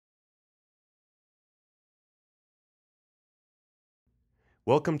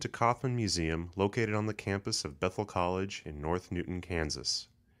Welcome to Kauffman Museum, located on the campus of Bethel College in North Newton, Kansas.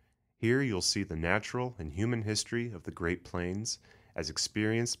 Here you'll see the natural and human history of the Great Plains as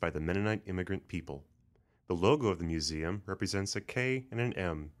experienced by the Mennonite immigrant people. The logo of the museum represents a K and an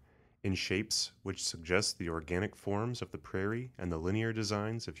M in shapes which suggest the organic forms of the prairie and the linear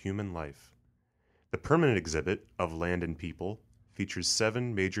designs of human life. The permanent exhibit of Land and People features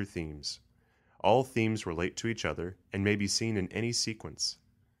 7 major themes. All themes relate to each other and may be seen in any sequence.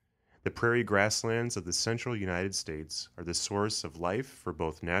 The prairie grasslands of the central United States are the source of life for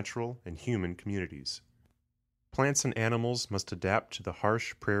both natural and human communities. Plants and animals must adapt to the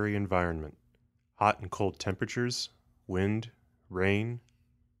harsh prairie environment, hot and cold temperatures, wind, rain,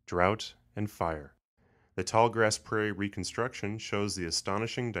 drought, and fire. The tallgrass prairie reconstruction shows the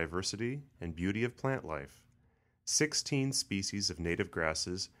astonishing diversity and beauty of plant life. 16 species of native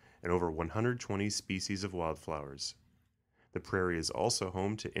grasses and over 120 species of wildflowers. The prairie is also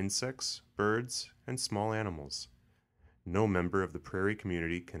home to insects, birds, and small animals. No member of the prairie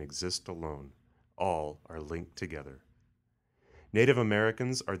community can exist alone. All are linked together. Native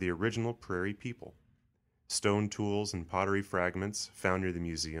Americans are the original prairie people. Stone tools and pottery fragments found near the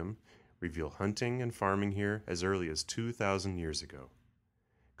museum reveal hunting and farming here as early as 2,000 years ago.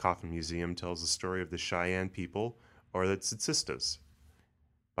 Kauffman Museum tells the story of the Cheyenne people, or the Tsitsistas.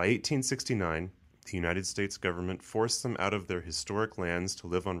 By 1869, the United States government forced them out of their historic lands to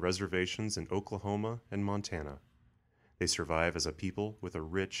live on reservations in Oklahoma and Montana. They survive as a people with a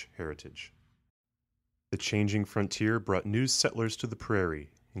rich heritage. The changing frontier brought new settlers to the prairie,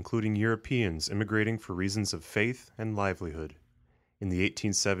 including Europeans immigrating for reasons of faith and livelihood. In the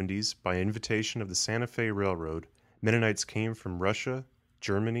 1870s, by invitation of the Santa Fe Railroad, Mennonites came from Russia,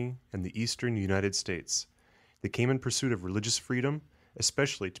 Germany, and the eastern United States. They came in pursuit of religious freedom,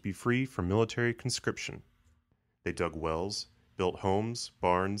 especially to be free from military conscription. They dug wells, built homes,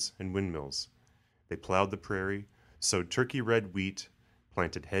 barns, and windmills. They plowed the prairie, sowed turkey red wheat,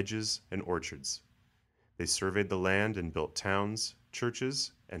 planted hedges and orchards. They surveyed the land and built towns,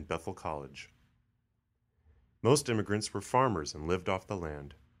 churches, and Bethel College. Most immigrants were farmers and lived off the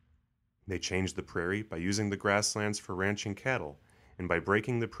land. They changed the prairie by using the grasslands for ranching cattle and by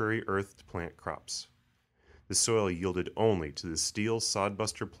breaking the prairie earth to plant crops. The soil yielded only to the steel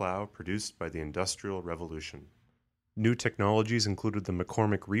sodbuster plow produced by the Industrial Revolution. New technologies included the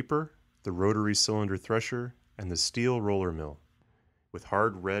McCormick reaper, the rotary cylinder thresher, and the steel roller mill. With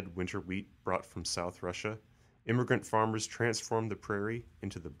hard red winter wheat brought from South Russia, immigrant farmers transformed the prairie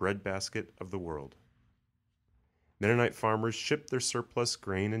into the breadbasket of the world. Mennonite farmers shipped their surplus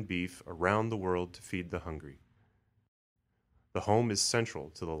grain and beef around the world to feed the hungry. The home is central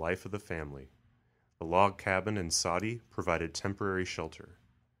to the life of the family. The log cabin and soddy provided temporary shelter,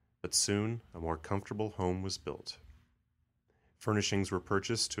 but soon a more comfortable home was built. Furnishings were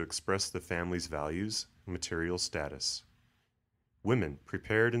purchased to express the family's values and material status. Women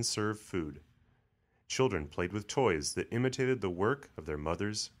prepared and served food. Children played with toys that imitated the work of their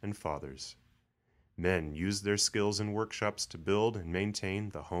mothers and fathers. Men used their skills in workshops to build and maintain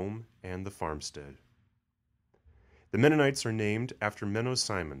the home and the farmstead. The Mennonites are named after Menno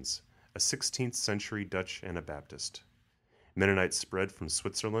Simons, a 16th century Dutch Anabaptist. Mennonites spread from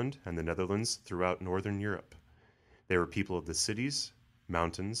Switzerland and the Netherlands throughout northern Europe. They were people of the cities,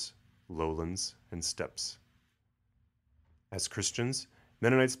 mountains, lowlands, and steppes. As Christians,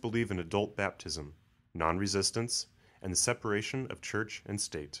 Mennonites believe in adult baptism, non-resistance, and the separation of church and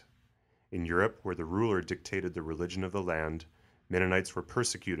state. In Europe, where the ruler dictated the religion of the land, Mennonites were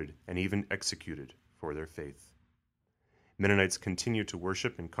persecuted and even executed for their faith. Mennonites continue to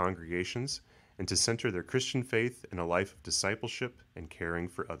worship in congregations and to center their Christian faith in a life of discipleship and caring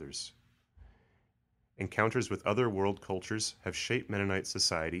for others. Encounters with other world cultures have shaped Mennonite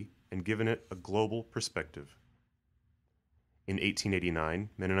society and given it a global perspective. In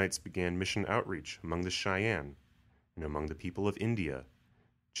 1889, Mennonites began mission outreach among the Cheyenne and among the people of India,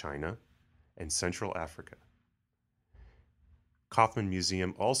 China, and Central Africa. Kauffman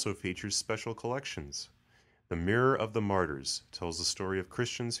Museum also features special collections. The Mirror of the Martyrs tells the story of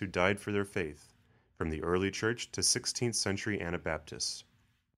Christians who died for their faith, from the early church to 16th century Anabaptists.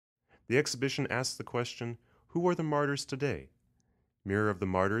 The exhibition asks the question, who are the martyrs today? Mirror of the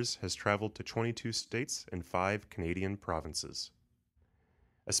Martyrs has traveled to 22 states and 5 Canadian provinces.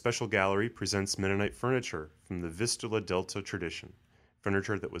 A special gallery presents Mennonite furniture from the Vistula Delta tradition,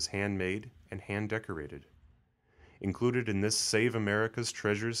 furniture that was handmade and hand-decorated. Included in this Save America's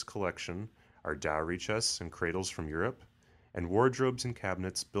Treasures collection are dowry chests and cradles from Europe, and wardrobes and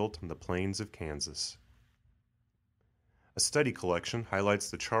cabinets built on the plains of Kansas. A study collection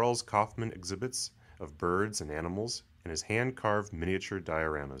highlights the Charles Kauffman exhibits of birds and animals and his hand-carved miniature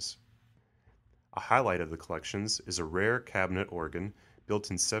dioramas. A highlight of the collections is a rare cabinet organ built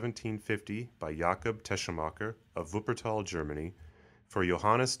in 1750 by Jakob Teschemacher of Wuppertal, Germany, for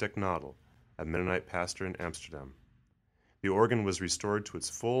Johannes Decknadel, a Mennonite pastor in Amsterdam. The organ was restored to its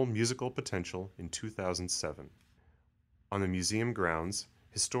full musical potential in 2007. On the museum grounds,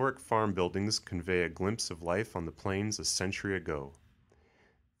 historic farm buildings convey a glimpse of life on the plains a century ago.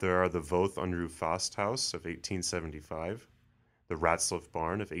 There are the Voth Unruh Fast House of 1875, the Ratzlaff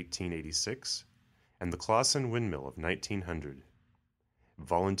Barn of 1886, and the Clausen Windmill of 1900.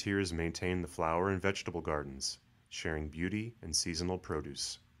 Volunteers maintain the flower and vegetable gardens, sharing beauty and seasonal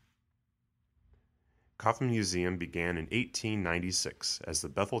produce. Kauffman Museum began in 1896 as the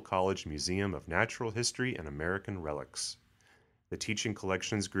Bethel College Museum of Natural History and American Relics. The teaching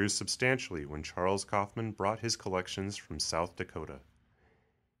collections grew substantially when Charles Kauffman brought his collections from South Dakota.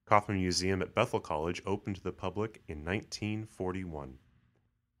 Kauffman Museum at Bethel College opened to the public in 1941.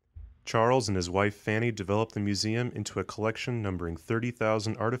 Charles and his wife Fanny developed the museum into a collection numbering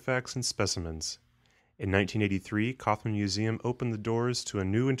 30,000 artifacts and specimens. In 1983, Kauffman Museum opened the doors to a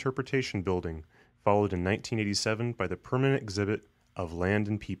new interpretation building, followed in 1987 by the permanent exhibit of Land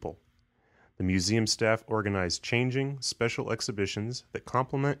and People. The museum staff organized changing, special exhibitions that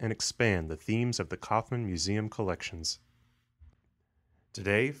complement and expand the themes of the Kauffman Museum collections.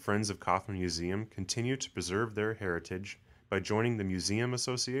 Today, Friends of Kauffman Museum continue to preserve their heritage by joining the Museum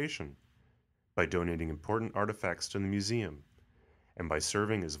Association, by donating important artifacts to the museum, and by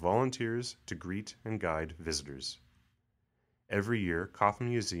serving as volunteers to greet and guide visitors. Every year, Kauffman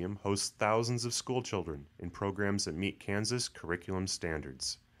Museum hosts thousands of schoolchildren in programs that meet Kansas curriculum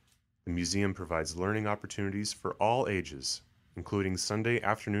standards. The museum provides learning opportunities for all ages, including Sunday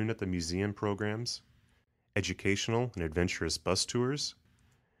afternoon at the museum programs, educational and adventurous bus tours,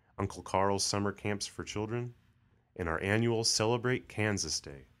 Uncle Carl's summer camps for children, and our annual Celebrate Kansas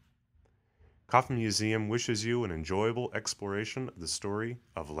Day. Kauffman Museum wishes you an enjoyable exploration of the story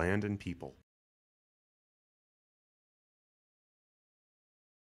of land and people.